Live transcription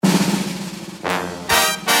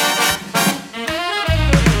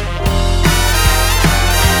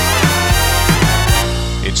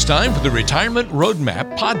time for the Retirement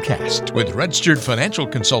Roadmap podcast with registered financial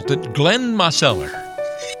consultant Glenn Mosseller.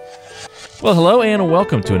 Well, hello and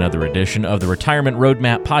welcome to another edition of the Retirement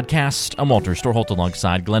Roadmap podcast. I'm Walter Storholt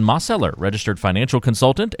alongside Glenn Mosseller, registered financial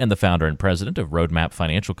consultant and the founder and president of Roadmap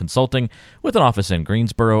Financial Consulting with an office in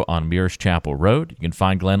Greensboro on Mears Chapel Road. You can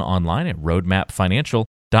find Glenn online at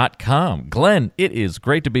roadmapfinancial.com. Glenn, it is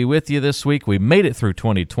great to be with you this week. We made it through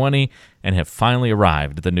 2020 and have finally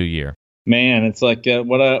arrived at the new year. Man, it's like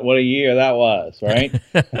what a year that was, right?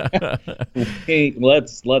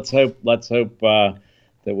 Let's hope that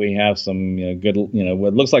we have some good.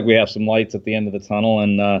 It looks like we have some lights at the end of the tunnel,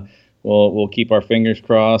 and we'll keep our fingers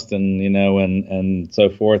crossed, and and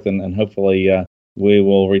so forth, and hopefully we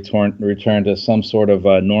will return to some sort of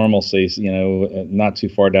normalcy. Not too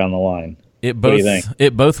far down the line. It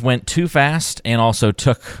both went too fast and also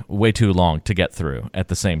took way too long to get through at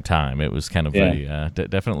the same time. It was kind of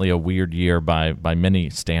definitely a weird year by many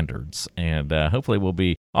standards, and hopefully we'll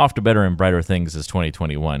be off to better and brighter things as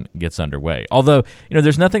 2021 gets underway. Although,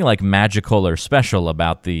 there's nothing like magical or special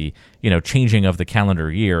about the, changing of the calendar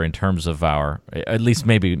year in terms of our, at least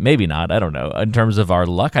maybe not, I don't know, in terms of our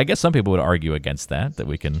luck. I guess some people would argue against that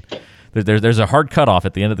we can... There's a hard cutoff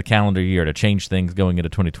at the end of the calendar year to change things going into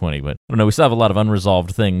 2020, but I don't know. We still have a lot of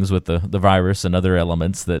unresolved things with the virus and other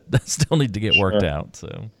elements that still need to get worked out.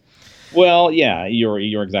 So, well, yeah,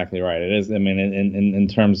 you're exactly right. It is. I mean, in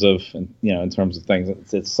terms of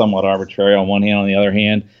things, it's somewhat arbitrary on one hand. On the other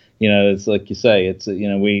hand, it's like you say, it's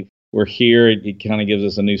we're here. It kind of gives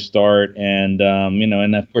us a new start, and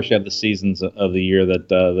and of course you have the seasons of the year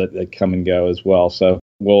that come and go as well. So.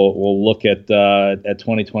 We'll look at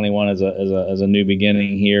 2021 as a new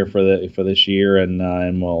beginning here for this year,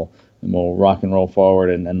 and we'll rock and roll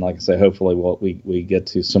forward, and like I say, hopefully we get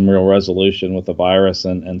to some real resolution with the virus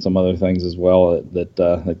and some other things as well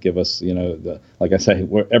that give us like I say,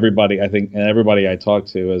 everybody I talk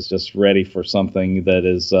to is just ready for something that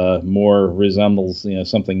is more resembles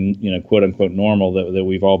something quote unquote normal that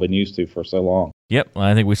we've all been used to for so long. Yep,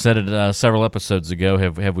 I think we said it several episodes ago.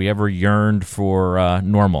 Have we ever yearned for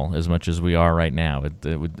normal as much as we are right now?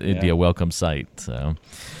 It'd be a welcome sight. So,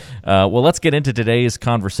 well, let's get into today's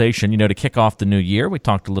conversation. To kick off the new year, we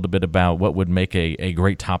talked a little bit about what would make a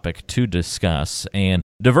great topic to discuss, and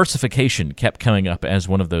diversification kept coming up as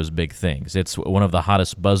one of those big things. It's one of the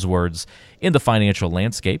hottest buzzwords in the financial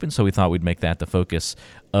landscape, and so we thought we'd make that the focus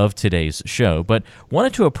of today's show, but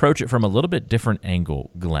wanted to approach it from a little bit different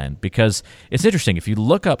angle, Glenn, because it's interesting. If you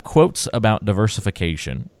look up quotes about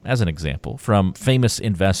diversification, as an example, from famous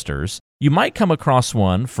investors, you might come across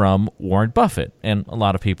one from Warren Buffett, and a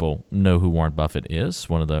lot of people know who Warren Buffett is,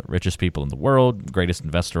 one of the richest people in the world, greatest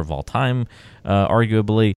investor of all time,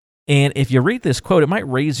 arguably. And if you read this quote, it might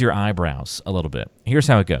raise your eyebrows a little bit. Here's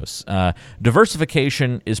how it goes.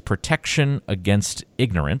 Diversification is protection against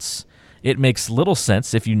ignorance. It makes little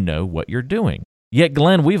sense if you know what you're doing. Yet,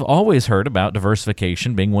 Glenn, we've always heard about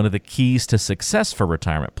diversification being one of the keys to success for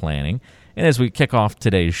retirement planning. And as we kick off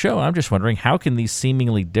today's show, I'm just wondering, how can these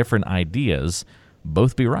seemingly different ideas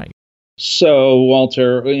both be right? So,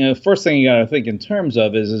 Walter, first thing you got to think in terms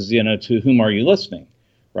of is to whom are you listening,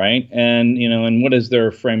 right? And and what is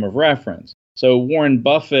their frame of reference? So, Warren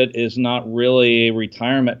Buffett is not really a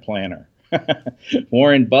retirement planner.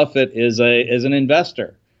 Warren Buffett is an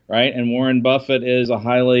investor. Right, and Warren Buffett is a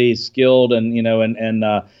highly skilled and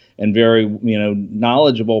very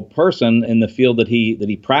knowledgeable person in the field that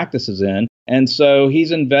he practices in, and so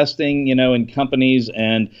he's investing in companies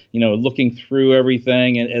and looking through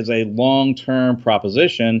everything as a long-term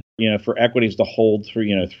proposition for equities to hold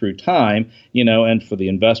through time and for the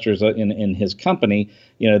investors in his company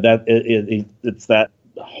that it's that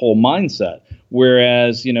whole mindset.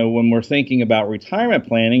 Whereas, when we're thinking about retirement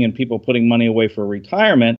planning and people putting money away for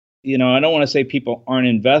retirement, I don't want to say people aren't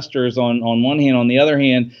investors on one hand. On the other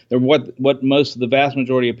hand, they're what most of the vast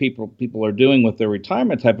majority of people are doing with their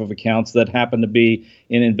retirement type of accounts that happen to be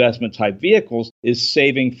in investment type vehicles is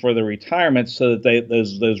saving for the retirement so that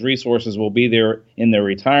those resources will be there in their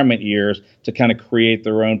retirement years to kind of create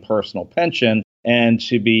their own personal pension and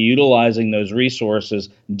to be utilizing those resources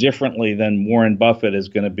differently than Warren Buffett is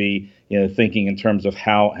going to be thinking in terms of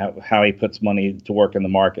how he puts money to work in the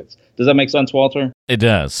markets. Does that make sense, Walter? It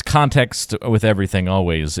does. Context with everything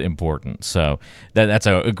always important. So that's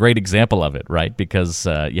a great example of it, right? Because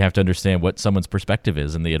you have to understand what someone's perspective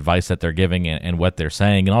is and the advice that they're giving and what they're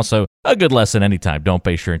saying. And also a good lesson anytime. Don't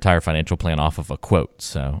base your entire financial plan off of a quote.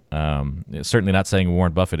 So certainly not saying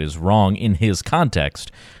Warren Buffett is wrong in his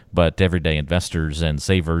context, but everyday investors and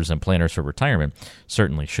savers and planners for retirement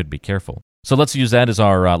certainly should be careful. So let's use that as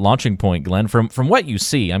our launching point, Glenn. From what you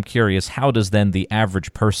see, I'm curious, how does then the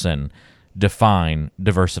average person define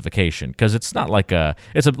diversification? Because it's not like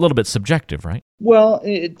it's a little bit subjective, right? Well,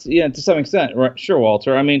 it's to some extent, right? Sure,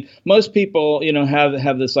 Walter. I mean, most people,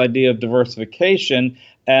 have this idea of diversification,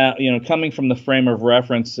 coming from the frame of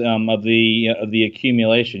reference of the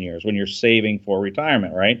accumulation years when you're saving for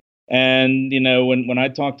retirement, right? And when I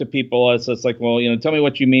talk to people, it's like, well, tell me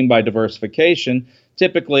what you mean by diversification.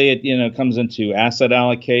 Typically, it comes into asset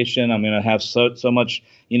allocation. I'm going to have so much,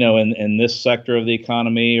 in this sector of the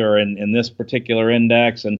economy or in this particular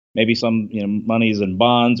index, and maybe some, monies in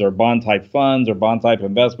bonds or bond type funds or bond type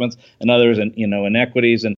investments, and others in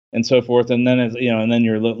equities and so forth. And then and then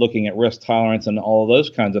you're looking at risk tolerance and all of those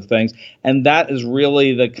kinds of things. And that is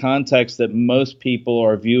really the context that most people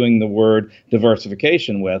are viewing the word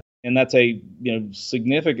diversification with. And that's a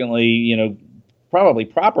significantly probably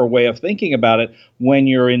proper way of thinking about it when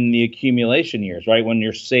you're in the accumulation years, right? When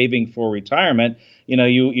you're saving for retirement, you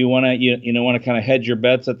want to kind of hedge your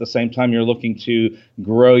bets at the same time you're looking to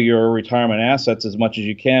grow your retirement assets as much as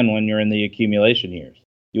you can when you're in the accumulation years.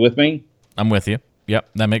 You with me? I'm with you. Yep,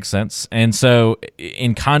 that makes sense. And so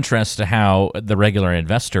in contrast to how the regular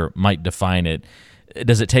investor might define it,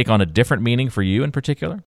 does it take on a different meaning for you in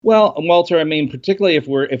particular? Well, Walter, I mean, particularly if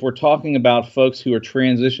we're talking about folks who are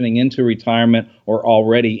transitioning into retirement or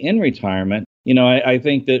already in retirement, I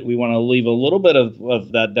think that we want to leave a little bit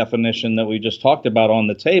of that definition that we just talked about on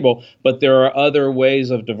the table. But there are other ways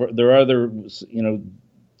there are other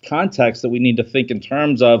contexts that we need to think in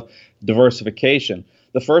terms of diversification.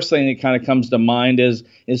 The first thing that kind of comes to mind is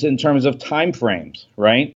in terms of time frames,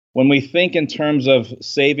 right? When we think in terms of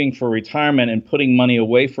saving for retirement and putting money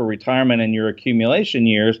away for retirement in your accumulation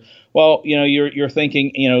years, well, you're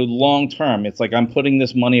thinking, long term. It's like I'm putting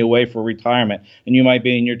this money away for retirement, and you might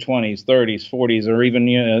be in your 20s, 30s, 40s, or even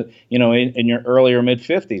in your earlier mid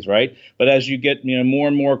 50s, right? But as you get more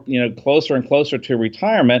and more closer and closer to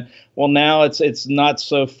retirement, well, now it's not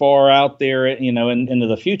so far out there, into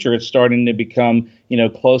the future. It's starting to become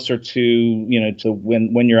closer to to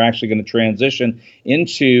when you're actually going to transition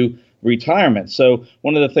into retirement. So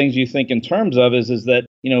one of the things you think in terms of is that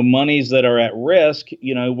monies that are at risk,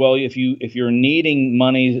 well, if you're needing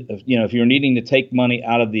money, if you're needing to take money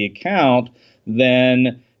out of the account,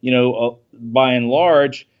 then by and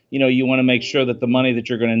large, you want to make sure that the money that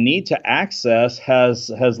you're going to need to access has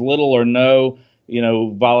little or no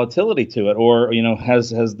volatility to it, or has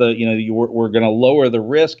the we're going to lower the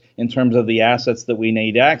risk in terms of the assets that we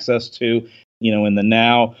need access to in the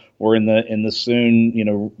now or in the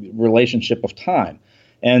soon relationship of time.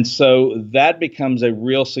 And so that becomes a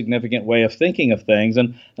real significant way of thinking of things.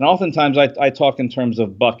 And oftentimes I talk in terms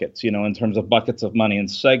of buckets, in terms of buckets of money and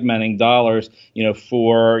segmenting dollars,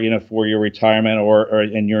 for your retirement or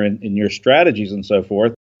in your strategies and so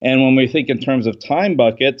forth. And when we think in terms of time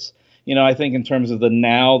buckets, I think in terms of the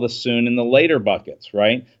now, the soon, and the later buckets,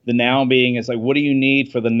 right? The now being is like, what do you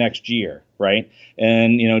need for the next year, right?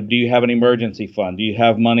 And, do you have an emergency fund? Do you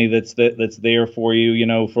have money that's there for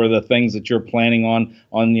you, for the things that you're planning on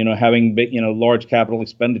having big, large capital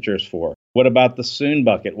expenditures for? What about the soon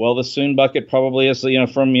bucket? Well, the soon bucket probably is,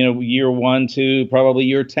 from, year 1 to probably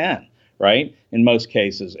year 10, right? In most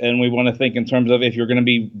cases. And we want to think in terms of if you're going to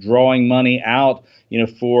be drawing money out,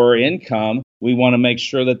 for income, we want to make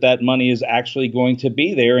sure that money is actually going to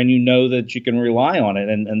be there and that you can rely on it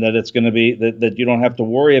and that it's going to be that you don't have to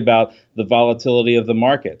worry about the volatility of the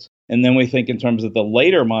markets. And then we think in terms of the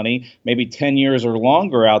later money, maybe 10 years or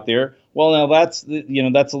longer out there. Well, now that's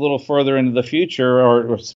a little further into the future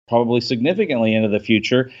or probably significantly into the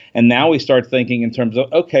future. And now we start thinking in terms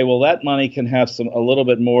of, okay, well, that money can have a little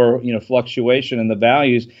bit more, fluctuation in the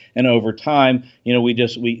values. And over time,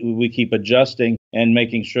 we keep adjusting and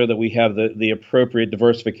making sure that we have the appropriate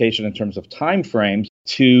diversification in terms of time frames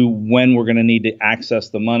to when we're going to need to access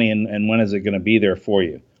the money and when is it going to be there for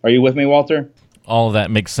you. Are you with me, Walter? All of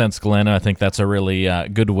that makes sense, Glenn. I think that's a really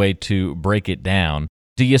good way to break it down.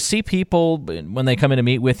 Do you see people, when they come in to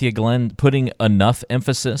meet with you, Glenn, putting enough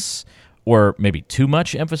emphasis or maybe too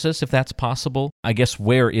much emphasis, if that's possible? I guess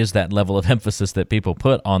where is that level of emphasis that people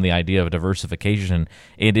put on the idea of diversification,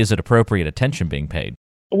 and is it appropriate attention being paid?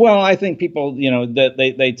 Well, I think people, that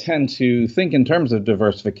they tend to think in terms of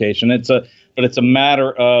diversification. But it's a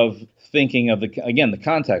matter of thinking of the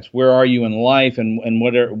context. Where are you in life, and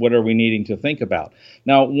what are we needing to think about?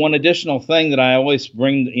 Now, one additional thing that I always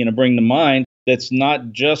bring to mind that's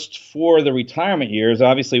not just for the retirement years.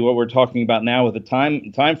 Obviously, what we're talking about now with the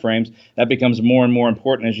time frames, that becomes more and more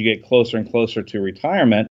important as you get closer and closer to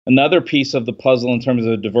retirement. Another piece of the puzzle in terms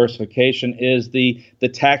of diversification is the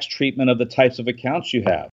tax treatment of the types of accounts you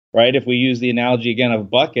have. right? If we use the analogy again of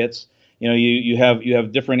buckets, you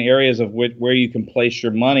have different areas of where you can place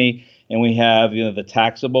your money. And we have, the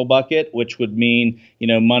taxable bucket, which would mean,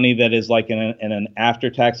 money that is like in an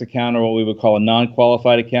after-tax account, or what we would call a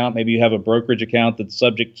non-qualified account. Maybe you have a brokerage account that's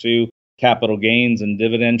subject to capital gains and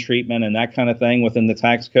dividend treatment and that kind of thing within the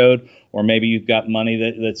tax code. Or maybe you've got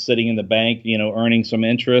money that's sitting in the bank, earning some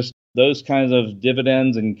interest. Those kinds of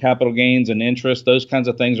dividends and capital gains and interest, those kinds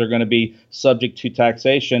of things are going to be subject to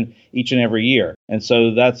taxation each and every year. And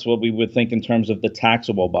so that's what we would think in terms of the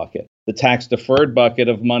taxable bucket. The tax deferred bucket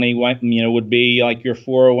of money, would be like your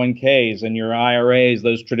 401ks and your IRAs,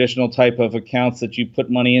 those traditional type of accounts that you put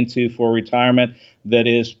money into for retirement that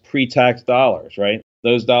is pre-tax dollars, right?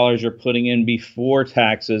 Those dollars you're putting in before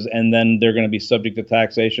taxes, and then they're going to be subject to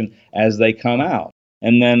taxation as they come out.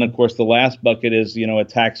 And then, of course, the last bucket is, a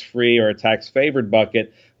tax-free or a tax-favored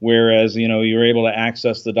bucket, whereas, you're able to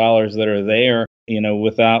access the dollars that are there,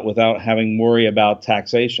 without having worry about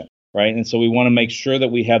taxation, right? And so we want to make sure that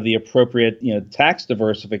we have the appropriate, tax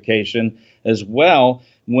diversification as well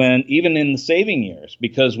when even in the saving years,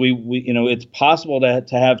 because we it's possible to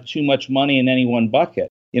have too much money in any one bucket.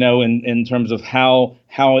 In terms of how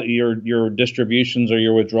your distributions or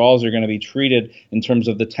your withdrawals are going to be treated in terms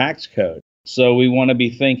of the tax code. So we want to be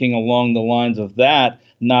thinking along the lines of that,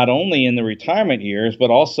 not only in the retirement years, but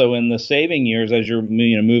also in the saving years as you're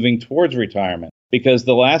moving towards retirement. Because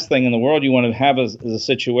the last thing in the world you want to have is a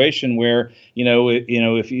situation where,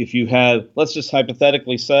 if you have, let's just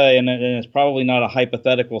hypothetically say, and it's probably not a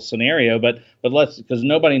hypothetical scenario, but because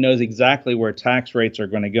nobody knows exactly where tax rates are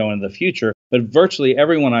going to go in the future. But virtually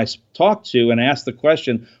everyone I talk to and ask the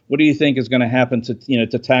question, what do you think is going to happen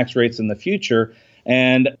to tax rates in the future?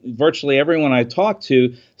 And virtually everyone I talk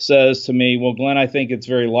to says to me, well, Glenn, I think it's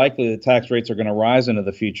very likely that tax rates are going to rise into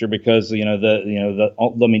the future because, all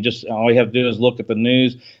you have to do is look at the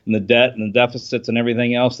news and the debt and the deficits and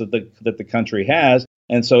everything else that the country has.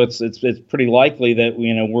 And so it's pretty likely that,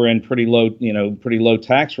 we're in pretty low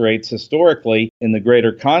tax rates historically in the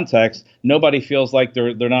greater context. Nobody feels like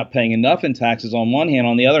they're not paying enough in taxes on one hand.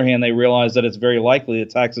 On the other hand, they realize that it's very likely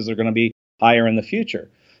that taxes are going to be higher in the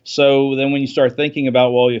future. So then when you start thinking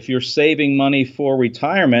about, well, if you're saving money for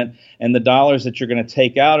retirement and the dollars that you're going to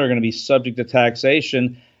take out are going to be subject to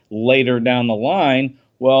taxation later down the line,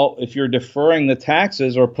 well, if you're deferring the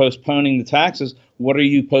taxes or postponing the taxes, what are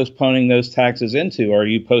you postponing those taxes into? Are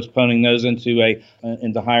you postponing those into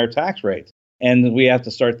higher tax rates? And we have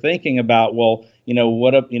to start thinking about, well,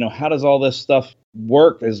 how does all this stuff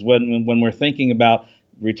work? Is when we're thinking about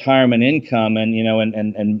retirement income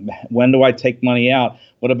and when do I take money out?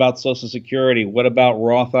 What about Social Security? What about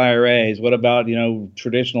Roth IRAs? What about,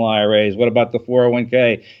 traditional IRAs? What about the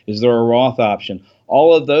 401k? Is there a Roth option?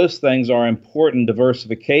 All of those things are important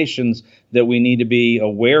diversifications that we need to be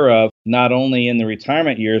aware of, not only in the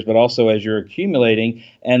retirement years, but also as you're accumulating.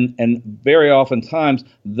 And very oftentimes,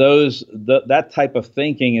 that type of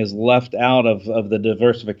thinking is left out of the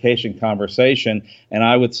diversification conversation. And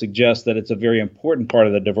I would suggest that it's a very important part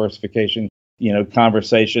of the diversification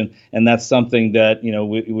conversation, and that's something that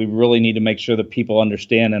we really need to make sure that people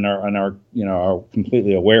understand and are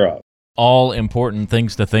completely aware of. All important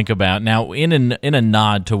things to think about. Now, in a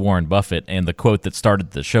nod to Warren Buffett and the quote that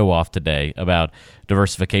started the show off today about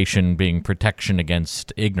diversification being protection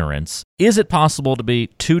against ignorance, is it possible to be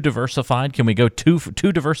too diversified? Can we go too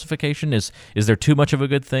diversification? Is there too much of a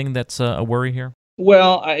good thing that's a worry here?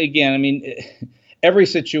 Well, every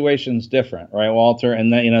situation's different, right, Walter?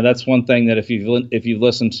 And that's one thing that if you've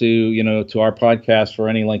listened to to our podcast for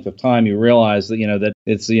any length of time, you realize that that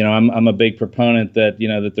it's I'm a big proponent that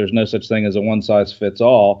that there's no such thing as a one size fits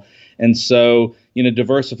all. And so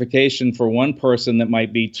diversification for one person that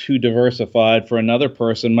might be too diversified for another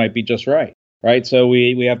person might be just right. Right. So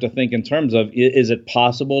we have to think in terms of, is it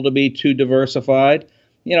possible to be too diversified?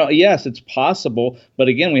 Yes, it's possible, but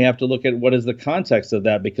again, we have to look at what is the context of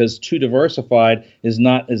that, because too diversified is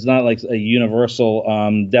not like a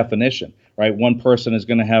universal definition, right? One person is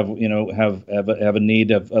going to have a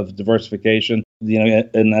need of diversification,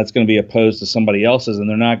 and that's going to be opposed to somebody else's, and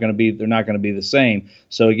they're not going to be the same.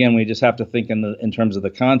 So again, we just have to think in terms of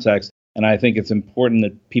the context. And I think it's important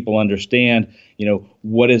that people understand,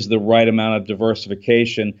 what is the right amount of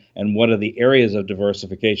diversification and what are the areas of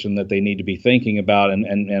diversification that they need to be thinking about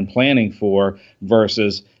and planning for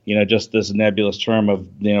versus, just this nebulous term of,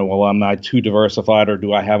 well, am I too diversified or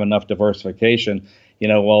do I have enough diversification?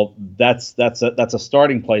 Well, that's a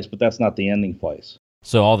starting place, but that's not the ending place.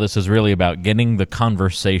 So all this is really about getting the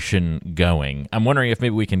conversation going. I'm wondering if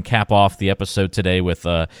maybe we can cap off the episode today with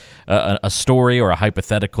a story or a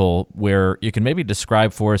hypothetical where you can maybe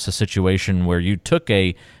describe for us a situation where you took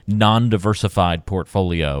a non-diversified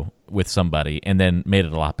portfolio with somebody and then made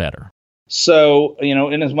it a lot better. So,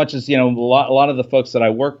 in as much as, a lot of the folks that I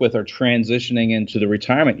work with are transitioning into the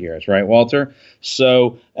retirement years, right, Walter?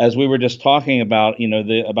 So as we were just talking about,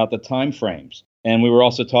 about the time frames. And we were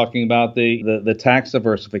also talking about the tax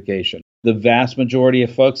diversification. The vast majority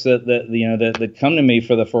of folks that come to me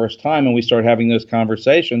for the first time and we start having those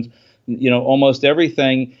conversations, almost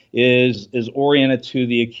everything is oriented to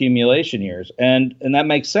the accumulation years. And that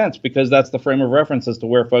makes sense because that's the frame of reference as to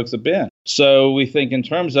where folks have been. So we think in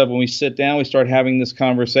terms of when we sit down, we start having this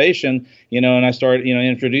conversation, and I start,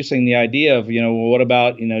 introducing the idea of, what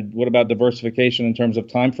about diversification in terms of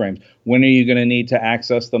timeframes? When are you going to need to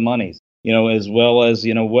access the monies? As well as,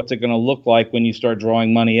 what's it going to look like when you start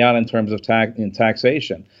drawing money out in terms of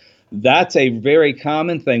taxation. That's a very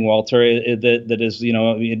common thing, Walter, that is,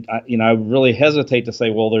 I really hesitate to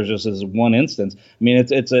say, well, there's just this one instance. I mean,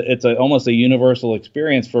 it's almost a universal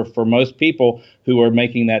experience for most people who are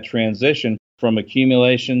making that transition from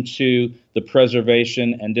accumulation to the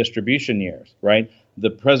preservation and distribution years, right?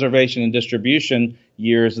 The preservation and distribution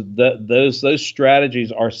years, those strategies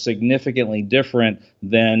are significantly different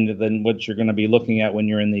than what you're going to be looking at when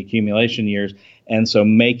you're in the accumulation years. And so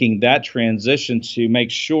making that transition to make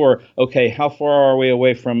sure, okay, how far are we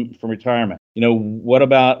away from retirement? What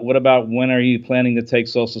about when are you planning to take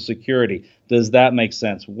Social Security? Does that make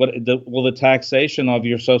sense? Will the taxation of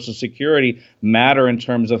your Social Security matter in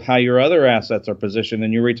terms of how your other assets are positioned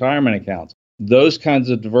in your retirement accounts? Those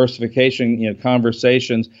kinds of diversification,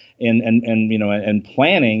 conversations and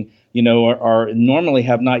planning, are normally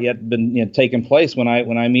have not yet been taken place when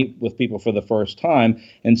I meet with people for the first time.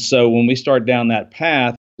 And so when we start down that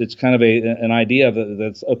path, it's kind of an idea of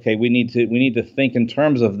that's okay. We need to think in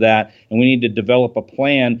terms of that, and we need to develop a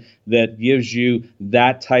plan that gives you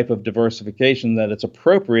that type of diversification that it's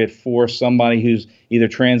appropriate for somebody who's either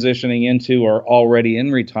transitioning into or already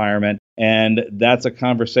in retirement. And that's a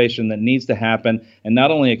conversation that needs to happen, and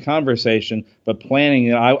not only a conversation, but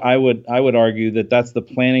planning. I would argue that that's the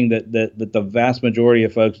planning that the vast majority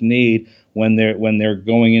of folks need when they're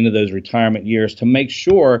going into those retirement years to make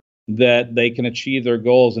sure that they can achieve their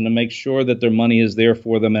goals and to make sure that their money is there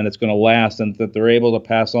for them and it's going to last, and that they're able to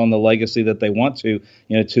pass on the legacy that they want to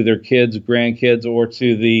their kids, grandkids, or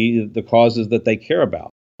to the causes that they care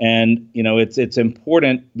about. And it's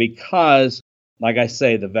important because, like I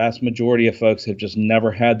say, the vast majority of folks have just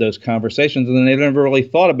never had those conversations, and they've never really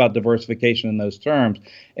thought about diversification in those terms.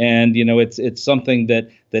 And it's something that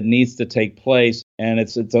needs to take place, and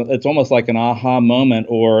it's almost like an aha moment,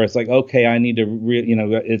 or it's like, okay, I need to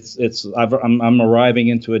I'm arriving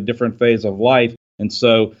into a different phase of life, and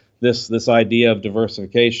so this idea of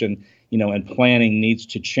diversification, and planning needs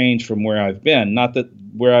to change from where I've been. Not that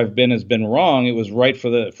where I've been has been wrong; it was right for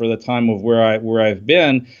the time of where I've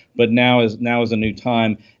been. But now is a new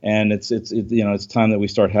time, and it's time that we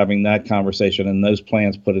start having that conversation and those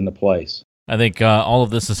plans put into place. I think all of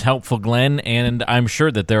this is helpful, Glenn, and I'm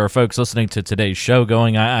sure that there are folks listening to today's show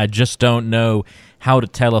going, I just don't know how to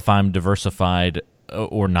tell if I'm diversified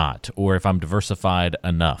or not, or if I'm diversified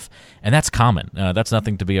enough. And that's common. That's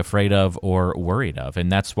nothing to be afraid of or worried of.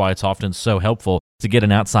 And that's why it's often so helpful to get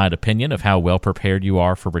an outside opinion of how well prepared you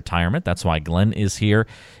are for retirement. That's why Glenn is here.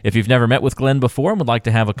 If you've never met with Glenn before and would like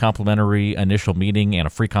to have a complimentary initial meeting and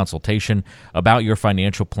a free consultation about your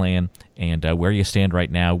financial plan and where you stand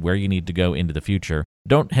right now, where you need to go into the future,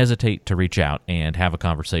 don't hesitate to reach out and have a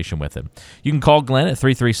conversation with him. You can call Glenn at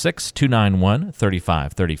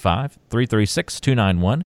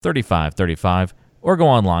 336-291-3535, 336-291-3535, or go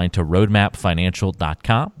online to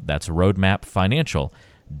roadmapfinancial.com. That's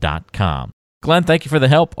roadmapfinancial.com. Glenn, thank you for the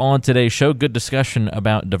help on today's show. Good discussion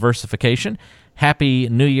about diversification. Happy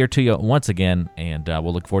New Year to you once again, and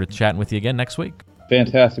we'll look forward to chatting with you again next week.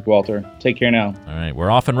 Fantastic, Walter. Take care now. All right,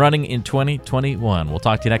 we're off and running in 2021. We'll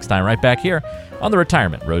talk to you next time right back here on the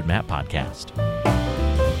Retirement Roadmap Podcast.